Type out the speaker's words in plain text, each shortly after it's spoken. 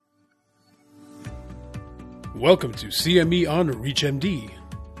Welcome to CME on ReachMD.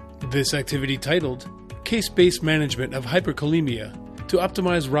 This activity titled Case-Based Management of Hyperkalemia to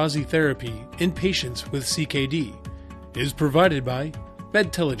Optimize RAASi Therapy in Patients with CKD is provided by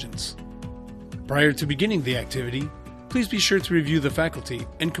Medtelligence. Prior to beginning the activity, please be sure to review the faculty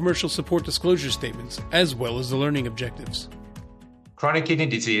and commercial support disclosure statements as well as the learning objectives. Chronic kidney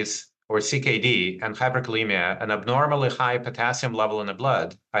disease, or CKD, and hyperkalemia, an abnormally high potassium level in the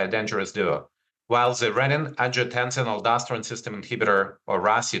blood, are a dangerous duo. While the renin-angiotensin-aldosterone system inhibitor, or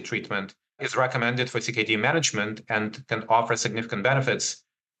RAASi treatment, is recommended for CKD management and can offer significant benefits,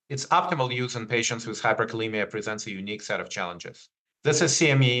 its optimal use in patients with hyperkalemia presents a unique set of challenges. This is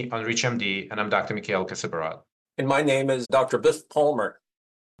CME on ReachMD, and I'm Dr. Mikhail Kosiborod. And my name is Dr. Biff Palmer.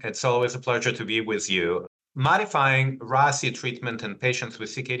 It's always a pleasure to be with you. Modifying RAASi treatment in patients with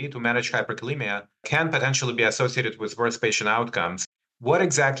CKD to manage hyperkalemia can potentially be associated with worse patient outcomes. What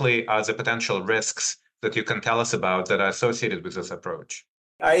exactly are the potential risks that you can tell us about that are associated with this approach?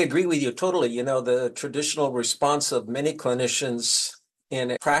 I agree with you totally. The traditional response of many clinicians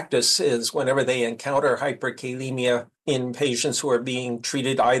in practice is whenever they encounter hyperkalemia in patients who are being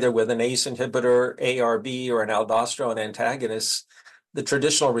treated either with an ACE inhibitor, ARB, or an aldosterone antagonist, the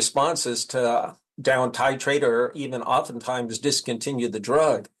traditional response is to down titrate or even oftentimes discontinue the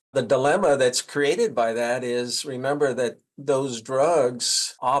drug. The dilemma that's created by that is, remember that those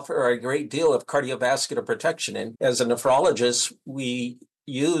drugs offer a great deal of cardiovascular protection. And as a nephrologist, we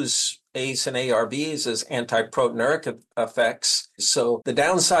use ACE and ARBs as antiproteinuric effects. So the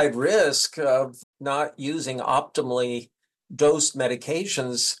downside risk of not using optimally dosed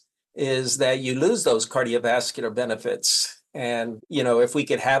medications is that you lose those cardiovascular benefits. And, if we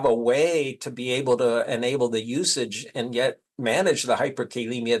could have a way to be able to enable the usage and yet manage the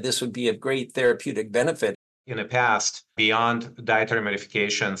hyperkalemia, this would be of great therapeutic benefit. In the past, beyond dietary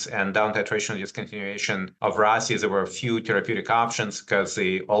modifications and down titration and discontinuation of RAASi, there were few therapeutic options because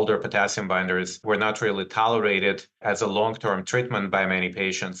the older potassium binders were not really tolerated as a long-term treatment by many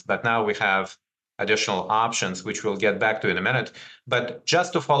patients. But now we have additional options, which we'll get back to in a minute. But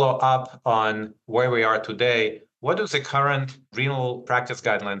just to follow up on where we are today, what do the current renal practice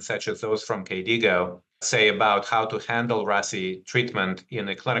guidelines, such as those from KDIGO, say about how to handle RAASi treatment in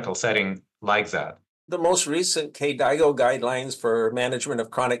a clinical setting like that? The most recent KDIGO guidelines for management of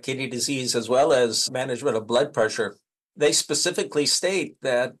chronic kidney disease as well as management of blood pressure, they specifically state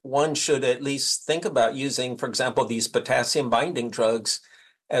that one should at least think about using, for example, these potassium binding drugs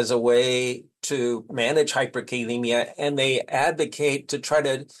as a way to manage hyperkalemia, and they advocate to try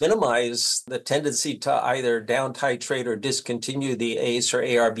to minimize the tendency to either down titrate or discontinue the ACE or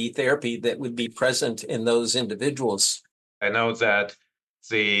ARB therapy that would be present in those individuals. I know that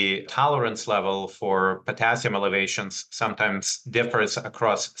the tolerance level for potassium elevations sometimes differs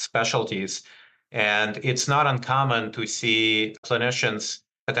across specialties, and it's not uncommon to see clinicians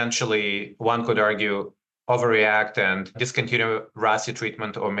potentially, one could argue, overreact and discontinue RAASi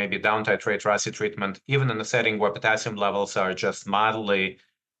treatment or maybe down titrate RAASi treatment, even in a setting where potassium levels are just mildly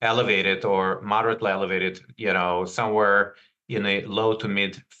elevated or moderately elevated, somewhere in a low to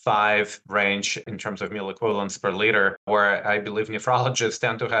mid 5 range in terms of milliequivalents equivalents per liter, where I believe nephrologists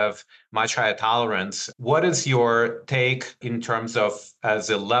tend to have much higher tolerance. What is your take in terms of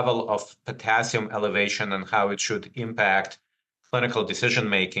the level of potassium elevation and how it should impact clinical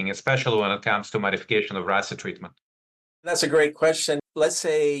decision-making, especially when it comes to modification of RAASi treatment? That's a great question. Let's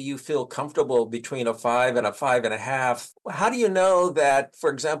say you feel comfortable between a 5 and a 5.5. How do you know that, for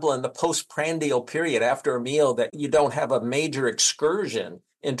example, in the postprandial period after a meal, that you don't have a major excursion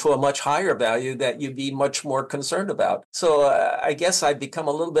into a much higher value that you'd be much more concerned about? So I guess I've become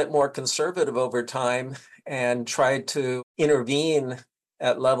a little bit more conservative over time and tried to intervene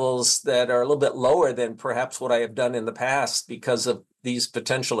at levels that are a little bit lower than perhaps what I have done in the past because of these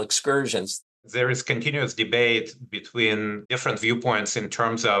potential excursions. There is continuous debate between different viewpoints in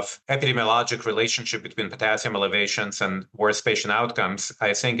terms of epidemiologic relationship between potassium elevations and worse patient outcomes.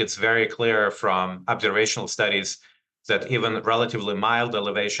 I think it's very clear from observational studies that even relatively mild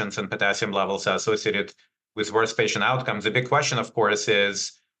elevations in potassium levels are associated with worse patient outcomes. The big question, of course,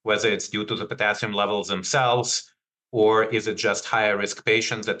 is whether it's due to the potassium levels themselves, or is it just higher risk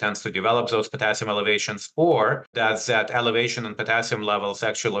patients that tends to develop those potassium elevations? Or does that elevation in potassium levels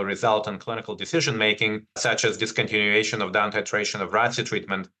actually result in clinical decision-making, such as discontinuation of down titration of RAASi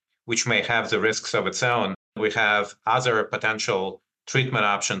treatment, which may have the risks of its own? We have other potential treatment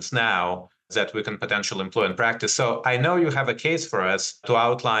options now that we can potentially employ in practice. So I know you have a case for us to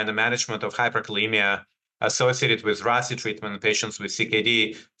outline the management of hyperkalemia associated with RAASi treatment in patients with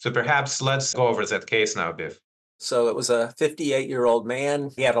CKD. So perhaps let's go over that case now, Biff. So it was a 58-year-old man.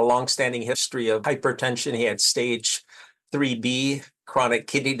 He had a longstanding history of hypertension. He had stage 3B chronic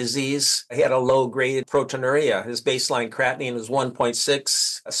kidney disease. He had a low-grade proteinuria. His baseline creatinine was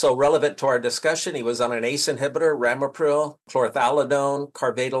 1.6. So relevant to our discussion, he was on an ACE inhibitor, ramipril, chlorothalidone,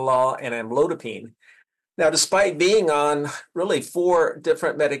 carvedilol, and amlodipine. Now, despite being on really 4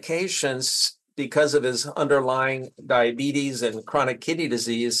 different medications because of his underlying diabetes and chronic kidney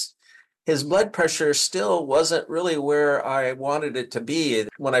disease, his blood pressure still wasn't really where I wanted it to be.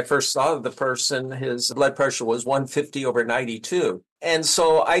 When I first saw the person, his blood pressure was 150/92. And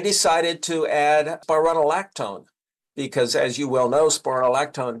so I decided to add spironolactone because, as you well know,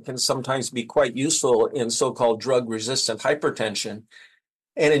 spironolactone can sometimes be quite useful in so-called drug-resistant hypertension.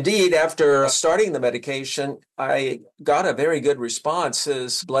 And indeed, after starting the medication, I got a very good response.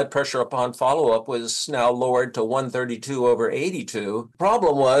 His blood pressure upon follow-up was now lowered to 132/82.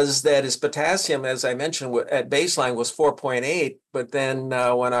 Problem was that his potassium, as I mentioned, at baseline was 4.8, but then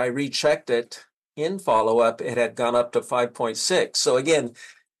when I rechecked it in follow-up, it had gone up to 5.6. So again,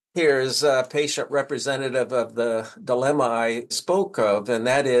 here's a patient representative of the dilemma I spoke of, and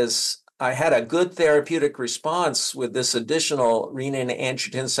that is, I had a good therapeutic response with this additional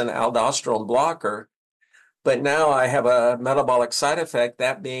renin-angiotensin-aldosterone blocker, but now I have a metabolic side effect,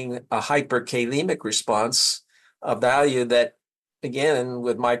 that being a hyperkalemic response, a value that, again,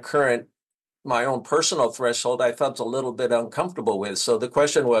 with my own personal threshold, I felt a little bit uncomfortable with. So the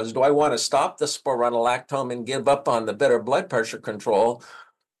question was, do I want to stop the spironolactone and give up on the better blood pressure control?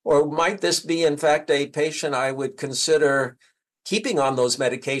 Or might this be, in fact, a patient I would consider keeping on those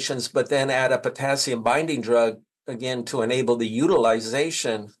medications, but then add a potassium binding drug, again, to enable the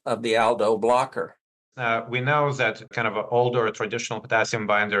utilization of the aldo blocker? We know that kind of older traditional potassium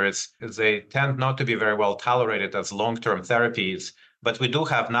binders, they tend not to be very well tolerated as long-term therapies. But we do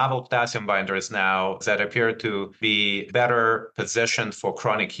have novel potassium binders now that appear to be better positioned for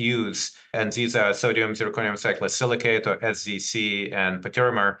chronic use. And these are sodium zirconium cyclosilicate, or SZC, and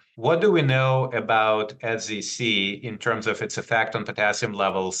patiromer. What do we know about SZC in terms of its effect on potassium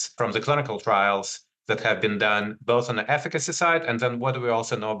levels from the clinical trials that have been done, both on the efficacy side, and then what do we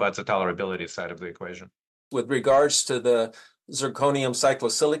also know about the tolerability side of the equation? With regards to the zirconium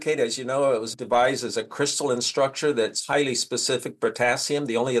cyclosilicate, as you know, it was devised as a crystalline structure that's highly specific potassium.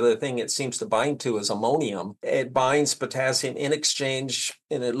 The only other thing it seems to bind to is ammonium. It binds potassium in exchange,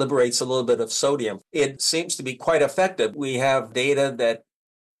 and it liberates a little bit of sodium. It seems to be quite effective. We have data that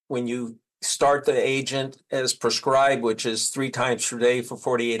when you start the agent as prescribed, which is 3 times per day for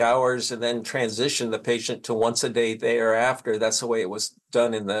 48 hours, and then transition the patient to once a day thereafter. That's the way it was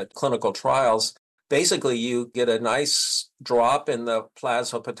done in the clinical trials. Basically, you get a nice drop in the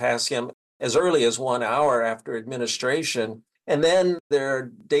plasma potassium as early as 1 hour after administration. And then there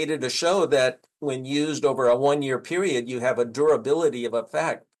are data to show that when used over a 1-year period, you have a durability of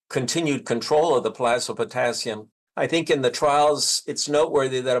effect, continued control of the plasma potassium. I think in the trials, it's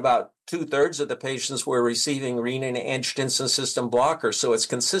noteworthy that about 2/3 of the patients were receiving renin-angiotensin system blockers. So it's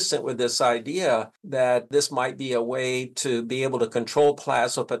consistent with this idea that this might be a way to be able to control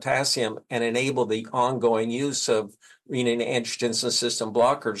plasma potassium and enable the ongoing use of renin-angiotensin system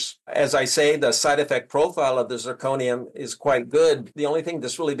blockers. As I say, the side effect profile of the zirconium is quite good. The only thing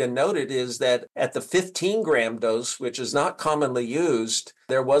that's really been noted is that at the 15-gram dose, which is not commonly used,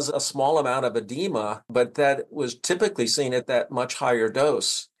 there was a small amount of edema, but that was typically seen at that much higher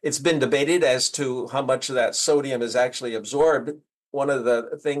dose. It's been debated as to how much of that sodium is actually absorbed. One of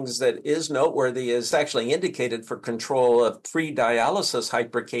the things that is noteworthy is actually indicated for control of pre-dialysis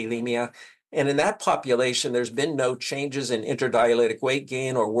hyperkalemia. And in that population, there's been no changes in interdialytic weight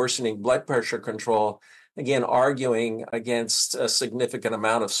gain or worsening blood pressure control, again, arguing against a significant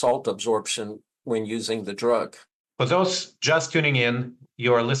amount of salt absorption when using the drug. For those just tuning in,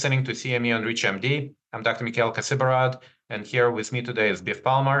 you are listening to CME on ReachMD. I'm Dr. Mikhail Kosiborod, and here with me today is Biff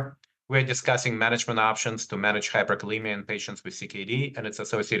Palmer. We're discussing management options to manage hyperkalemia in patients with CKD and its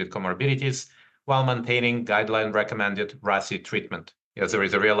associated comorbidities while maintaining guideline-recommended RAASi treatment. Yes, there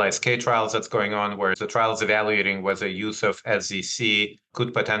is a RAASi trial that's going on where the trial is evaluating whether use of SZC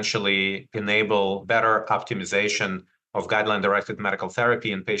could potentially enable better optimization of guideline-directed medical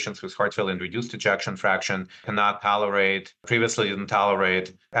therapy in patients with heart failure and reduced ejection fraction, previously didn't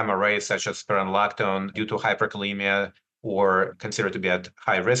tolerate MRAs such as spironolactone due to hyperkalemia or considered to be at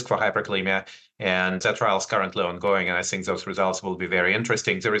high risk for hyperkalemia. And that trial is currently ongoing, and I think those results will be very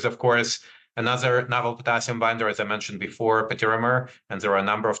interesting. There is, of course, another novel potassium binder, as I mentioned before, patiromer, and there are a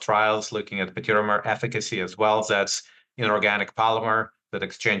number of trials looking at patiromer efficacy as well. That's inorganic polymer that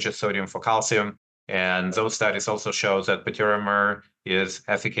exchanges sodium for calcium. And those studies also show that patiromer is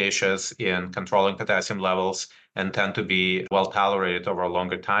efficacious in controlling potassium levels and tend to be well tolerated over a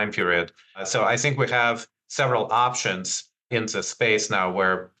longer time period. So I think we have several options in the space now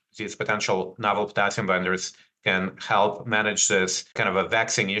where these potential novel potassium binders can help manage this kind of a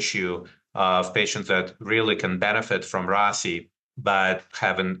vexing issue of patients that really can benefit from RAASi, but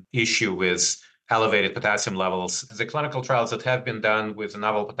have an issue with elevated potassium levels. The clinical trials that have been done with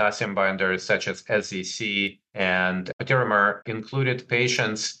novel potassium binders, such as SZC and patiromer, included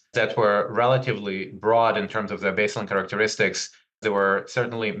patients that were relatively broad in terms of their baseline characteristics. There were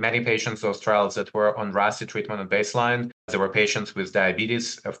certainly many patients, those trials, that were on RAASi treatment at baseline. There were patients with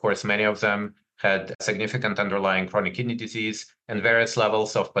diabetes. Of course, many of them had significant underlying chronic kidney disease and various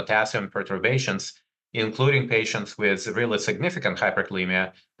levels of potassium perturbations, including patients with really significant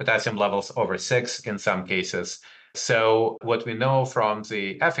hyperkalemia, potassium levels over 6 in some cases. So what we know from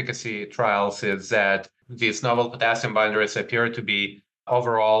the efficacy trials is that these novel potassium binders appear to be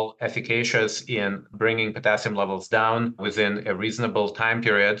overall efficacious in bringing potassium levels down within a reasonable time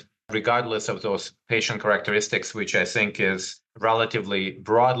period, regardless of those patient characteristics, which I think is relatively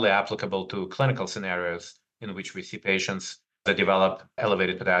broadly applicable to clinical scenarios in which we see patients that develop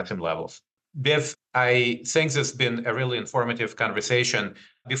elevated potassium levels. Biff, I think this has been a really informative conversation.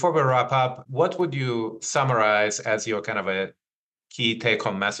 Before we wrap up, what would you summarize as your kind of a key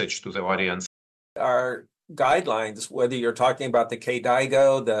take-home message to the audience? Our guidelines, whether you're talking about the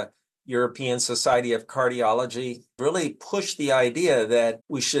KDIGO, the European Society of Cardiology, really push the idea that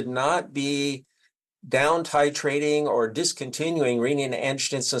we should not be down titrating or discontinuing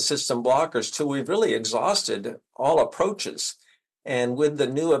renin-angiotensin system blockers till we've really exhausted all approaches. And with the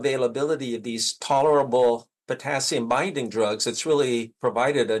new availability of these tolerable potassium binding drugs, it's really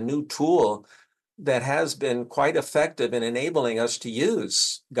provided a new tool that has been quite effective in enabling us to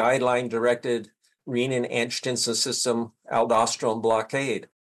use guideline-directed renin-angiotensin system aldosterone blockade.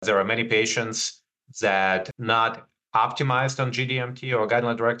 There are many patients that not optimized on GDMT or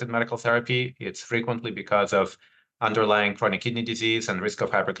guideline-directed medical therapy. It's frequently because of underlying chronic kidney disease and risk of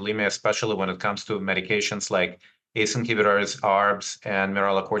hyperkalemia, especially when it comes to medications like ACE inhibitors, ARBs, and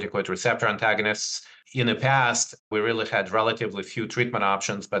mineralocorticoid receptor antagonists. In the past, we really had relatively few treatment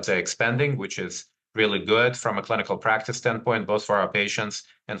options, but they're expanding, which is really good from a clinical practice standpoint, both for our patients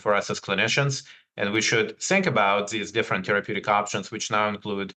and for us as clinicians. And we should think about these different therapeutic options, which now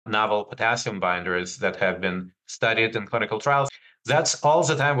include novel potassium binders that have been studied in clinical trials. That's all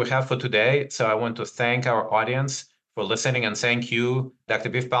the time we have for today. So I want to thank our audience for listening, and thank you, Dr.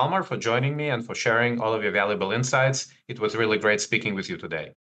 Biff Palmer, for joining me and for sharing all of your valuable insights. It was really great speaking with you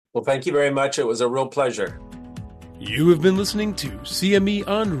today. Well, thank you very much. It was a real pleasure. You have been listening to CME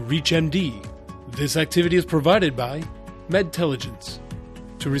on ReachMD. This activity is provided by Medtelligence.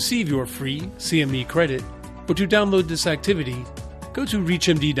 To receive your free CME credit or to download this activity, go to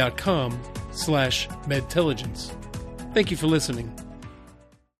reachmd.com/medtelligence. Thank you for listening.